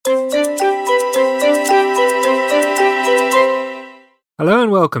Hello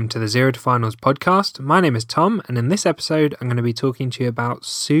and welcome to the Zero to Finals podcast. My name is Tom, and in this episode I'm going to be talking to you about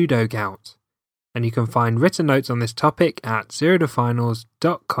pseudogout. And you can find written notes on this topic at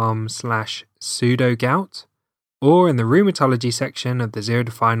zerotofinals.com/pseudogout or in the rheumatology section of the Zero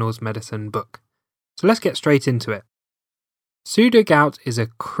to Finals medicine book. So let's get straight into it. Pseudogout is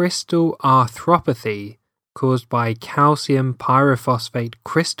a crystal arthropathy caused by calcium pyrophosphate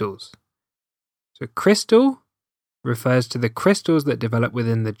crystals. So crystal refers to the crystals that develop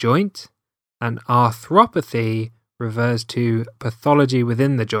within the joint, and arthropathy refers to pathology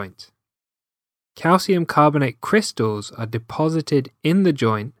within the joint. Calcium carbonate crystals are deposited in the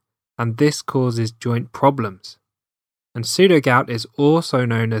joint, and this causes joint problems. And pseudogout is also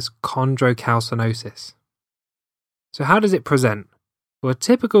known as chondrocalcinosis. So how does it present? Well, a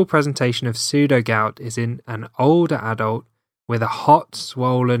typical presentation of pseudogout is in an older adult with a hot,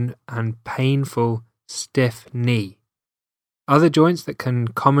 swollen, and painful stiff knee. Other joints that can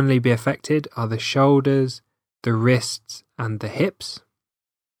commonly be affected are the shoulders, the wrists, and the hips.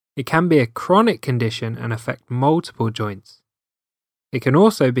 It can be a chronic condition and affect multiple joints. It can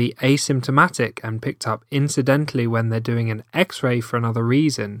also be asymptomatic and picked up incidentally when they're doing an X-ray for another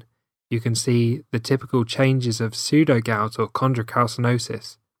reason. You can see the typical changes of pseudogout or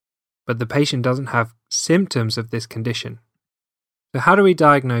chondrocalcinosis, but the patient doesn't have symptoms of this condition. So how do we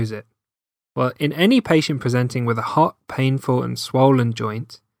diagnose it? Well, in any patient presenting with a hot, painful and swollen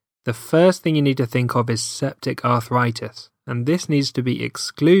joint, the first thing you need to think of is septic arthritis, and this needs to be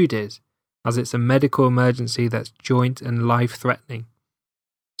excluded as it's a medical emergency that's joint and life-threatening.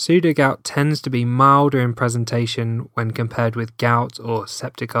 Pseudogout tends to be milder in presentation when compared with gout or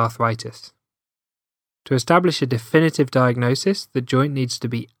septic arthritis. To establish a definitive diagnosis, the joint needs to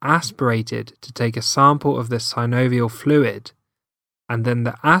be aspirated to take a sample of the synovial fluid, and then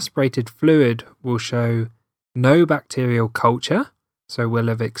the aspirated fluid will show no bacterial culture, so we'll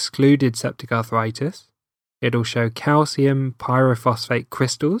have excluded septic arthritis. It'll show calcium pyrophosphate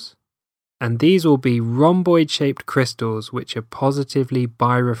crystals, and these will be rhomboid-shaped crystals which are positively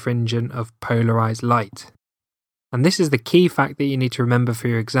birefringent of polarized light. And this is the key fact that you need to remember for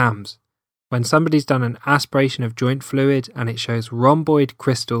your exams. When somebody's done an aspiration of joint fluid and it shows rhomboid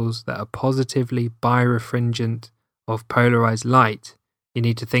crystals that are positively birefringent of polarized light, you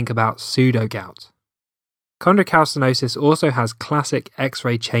need to think about pseudogout. Chondrocalcinosis also has classic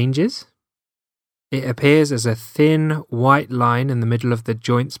X-ray changes. It appears as a thin white line in the middle of the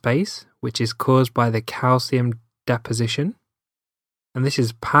joint space, which is caused by the calcium deposition. And this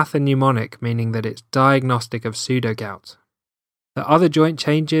is pathognomonic, meaning that it's diagnostic of pseudogout. The other joint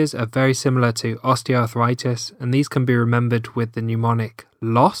changes are very similar to osteoarthritis, and these can be remembered with the mnemonic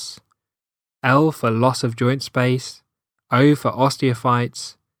LOSS, L for loss of joint space, O for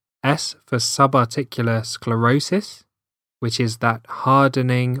osteophytes, S for subarticular sclerosis, which is that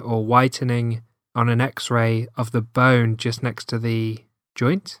hardening or whitening on an X-ray of the bone just next to the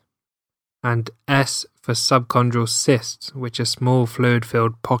joint, and S for subchondral cysts, which are small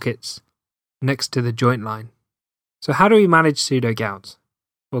fluid-filled pockets next to the joint line. So how do we manage pseudogout?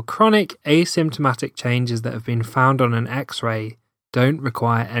 Well, chronic asymptomatic changes that have been found on an X-ray don't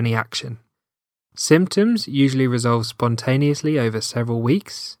require any action. Symptoms usually resolve spontaneously over several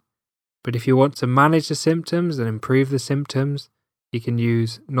weeks, but if you want to manage the symptoms and improve the symptoms, you can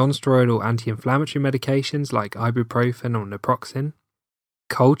use non-steroidal anti-inflammatory medications like ibuprofen or naproxen,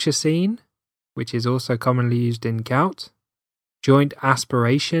 colchicine, which is also commonly used in gout, joint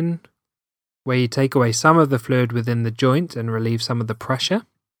aspiration, where you take away some of the fluid within the joint and relieve some of the pressure,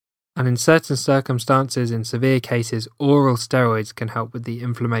 and in certain circumstances, in severe cases, oral steroids can help with the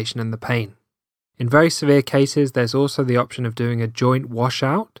inflammation and the pain. In very severe cases, there's also the option of doing a joint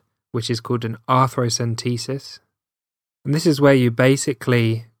washout, which is called an arthrocentesis. And this is where you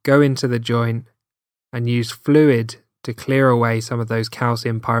basically go into the joint and use fluid to clear away some of those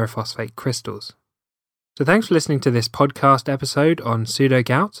calcium pyrophosphate crystals. So thanks for listening to this podcast episode on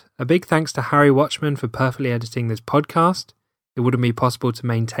pseudogout. A big thanks to Harry Watchman for perfectly editing this podcast. It wouldn't be possible to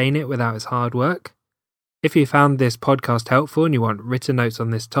maintain it without his hard work. If you found this podcast helpful and you want written notes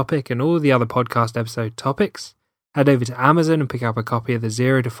on this topic and all the other podcast episode topics, head over to Amazon and pick up a copy of the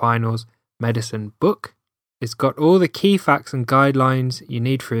Zero to Finals medicine book. It's got all the key facts and guidelines you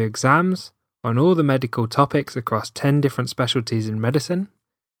need for your exams on all the medical topics across 10 different specialties in medicine.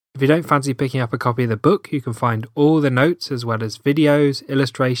 If you don't fancy picking up a copy of the book, you can find all the notes as well as videos,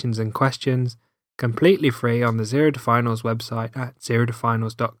 illustrations and questions completely free on the Zero to Finals website at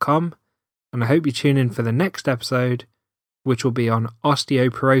zerotofinals.com. And I hope you tune in for the next episode, which will be on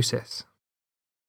osteoporosis.